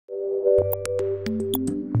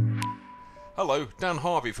Hello, Dan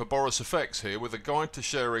Harvey for Boris FX here with a guide to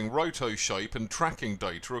sharing roto shape and tracking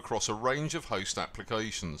data across a range of host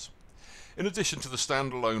applications. In addition to the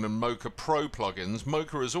standalone and Mocha Pro plugins,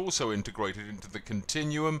 Mocha is also integrated into the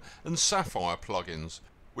Continuum and Sapphire plugins,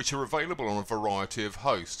 which are available on a variety of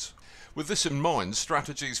hosts. With this in mind,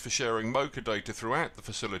 strategies for sharing Mocha data throughout the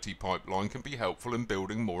facility pipeline can be helpful in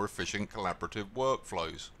building more efficient collaborative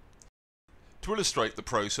workflows. To illustrate the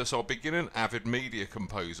process, I'll begin in Avid Media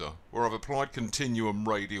Composer, where I've applied Continuum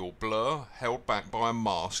radial blur held back by a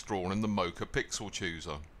mask drawn in the Mocha pixel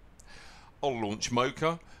chooser. I'll launch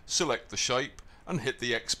Mocha, select the shape, and hit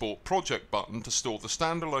the Export Project button to store the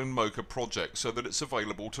standalone Mocha project so that it's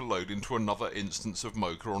available to load into another instance of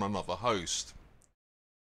Mocha on another host.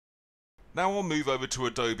 Now I'll move over to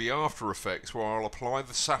Adobe After Effects, where I'll apply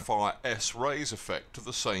the Sapphire S Rays effect to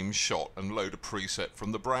the same shot and load a preset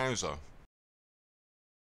from the browser.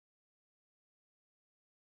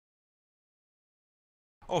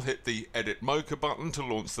 I'll hit the Edit Mocha button to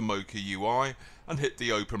launch the Mocha UI and hit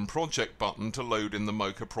the Open Project button to load in the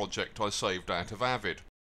Mocha project I saved out of Avid.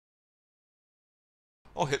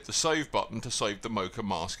 I'll hit the Save button to save the Mocha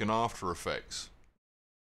mask in After Effects.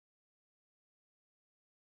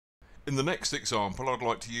 In the next example, I'd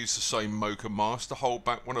like to use the same Mocha mask to hold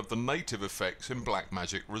back one of the native effects in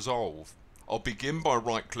BLACKMAGIC Resolve. I'll begin by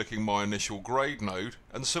right-clicking my initial grade node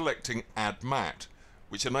and selecting Add Matte,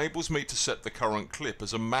 which enables me to set the current clip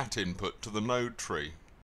as a matte input to the node tree.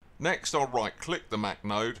 Next, I'll right-click the matte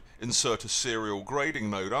node, insert a serial grading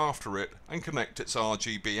node after it, and connect its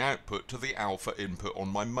RGB output to the alpha input on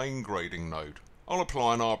my main grading node. I'll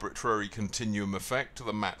apply an arbitrary continuum effect to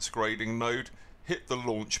the matte's grading node, hit the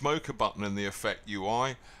Launch Mocha button in the Effect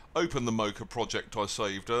UI, open the Mocha project I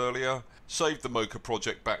saved earlier, save the Mocha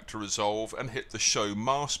project back to Resolve, and hit the Show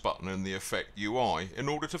Mask button in the Effect UI in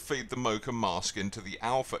order to feed the Mocha mask into the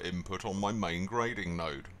alpha input on my main grading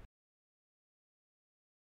node.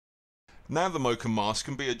 Now the Mocha mask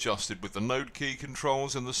can be adjusted with the node key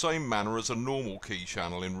controls in the same manner as a normal key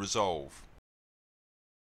channel in Resolve.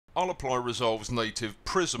 I'll apply Resolve's native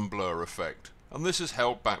Prism Blur effect, and this is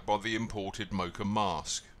held back by the imported Mocha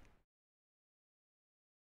mask.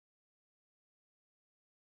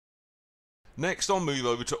 Next, I'll move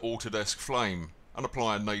over to AUTODESK Flame and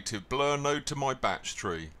apply a native blur node to my batch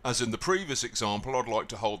tree. As in the previous example, I'd like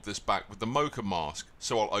to hold this back with the Mocha mask,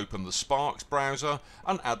 so I'll open the Sparks browser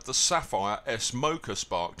and add the Sapphire S Mocha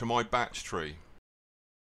Spark to my batch tree.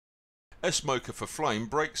 S Mocha for Flame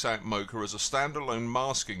breaks out Mocha as a standalone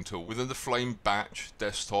masking tool within the Flame batch,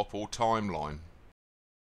 desktop or timeline.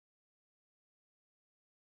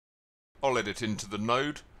 I'll edit into the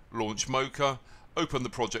node, launch Mocha, open the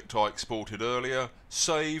project I exported earlier,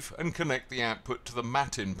 save and connect the output to the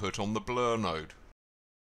matte input on the blur node.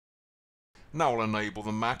 Now I'll enable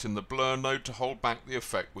the matte in the blur node to hold back the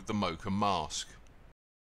effect with the Mocha mask.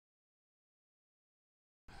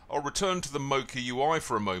 I'll return to the Mocha UI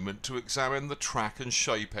for a moment to examine the track and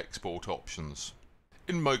shape export options.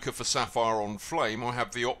 In Mocha for Sapphire on Flame, I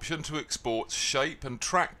have the option to export shape and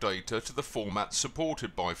track data to the formats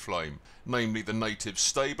supported by Flame, namely the native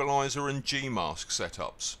stabilizer and Gmask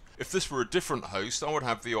setups. If this were a different host, I would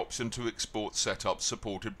have the option to export setups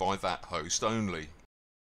supported by that host only.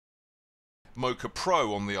 Mocha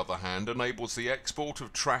Pro, on the other hand, enables the export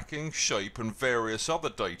of tracking, shape and various other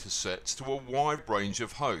data sets to a wide range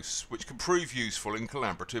of hosts, which can prove useful in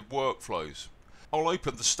collaborative workflows. I'll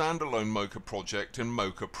open the standalone Mocha project in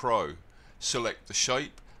Mocha Pro, select the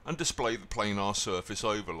shape and display the planar surface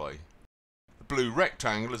overlay. The blue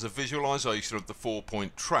rectangle is a visualization of the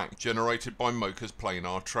 4-point track generated by Mocha's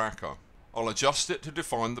planar tracker. I'll adjust it to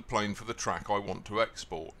define the plane for the track I want to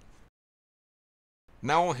export.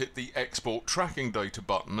 Now I'll hit the Export Tracking Data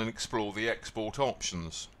button and explore the export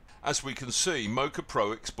options. As we can see, Mocha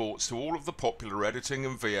Pro exports to all of the popular editing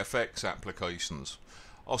and VFX applications.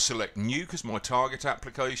 I'll select Nuke as my target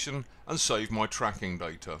application and save my tracking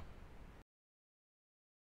data.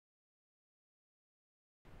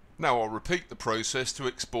 Now I'll repeat the process to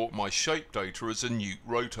export my shape data as a Nuke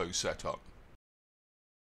roto setup.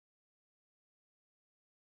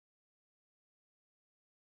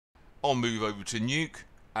 I'll move over to Nuke,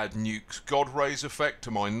 add Nuke's God Rays effect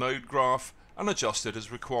to my node graph and adjust it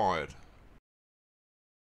as required.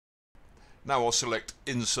 Now I'll select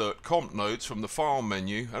Insert Comp Nodes from the File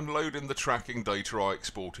menu and load in the tracking data I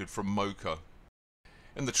exported from Mocha.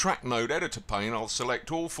 In the Track Node Editor pane, I'll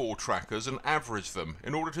select all 4 trackers and average them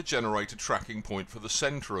in order to generate a tracking point for the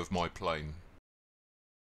center of my plane.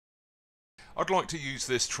 I'd like to use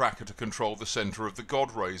this tracker to control the center of the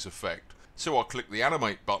God Rays effect, so I'll click the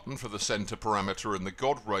Animate button for the center parameter in the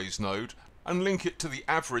God Rays node and link it to the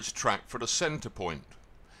average track for the center point.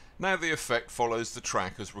 Now the effect follows the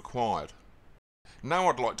track as required. Now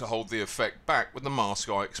I'd like to hold the effect back with the mask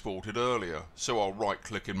I exported earlier, so I'll right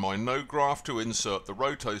click in my node graph to insert the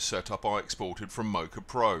roto setup I exported from Mocha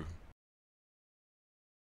Pro.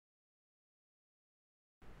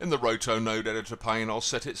 In the roto node editor pane I'll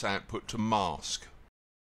set its output to mask.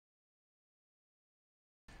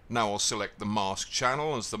 Now I'll select the mask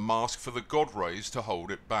channel as the mask for the God rays to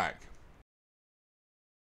hold it back.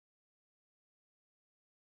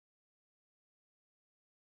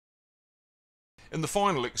 In the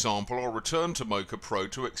final example I'll return to Mocha Pro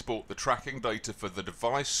to export the tracking data for the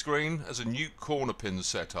device screen as a Nuke corner pin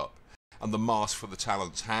setup and the mask for the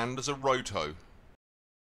talent's hand as a roto.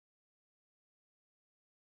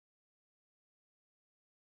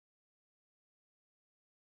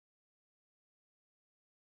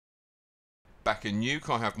 Back in Nuke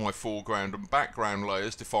I have my foreground and background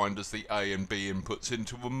layers defined as the A and B inputs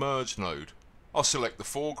into a merge node. I'll select the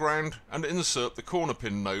foreground and insert the corner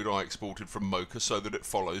pin node I exported from Mocha so that it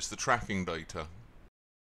follows the tracking data.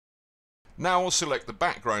 Now I'll select the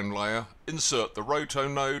background layer, insert the roto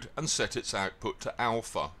node and set its output to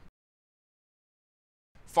alpha.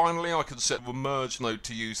 Finally I can set the merge node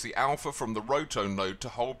to use the alpha from the roto node to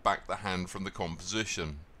hold back the hand from the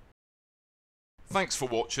composition. Thanks for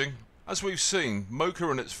watching. As we've seen, Mocha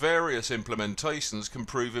and its various implementations can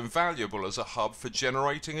prove invaluable as a hub for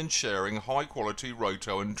generating and sharing high-quality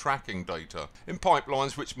roto and tracking data in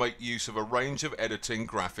pipelines which make use of a range of editing,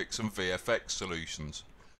 graphics and VFX solutions.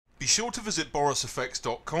 Be sure to visit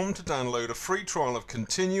borisfx.com to download a free trial of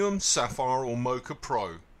Continuum, Sapphire or Mocha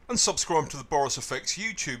Pro, and subscribe to the Boris FX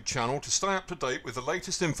YouTube channel to stay up to date with the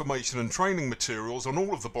latest information and training materials on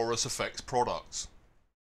all of the Boris FX products.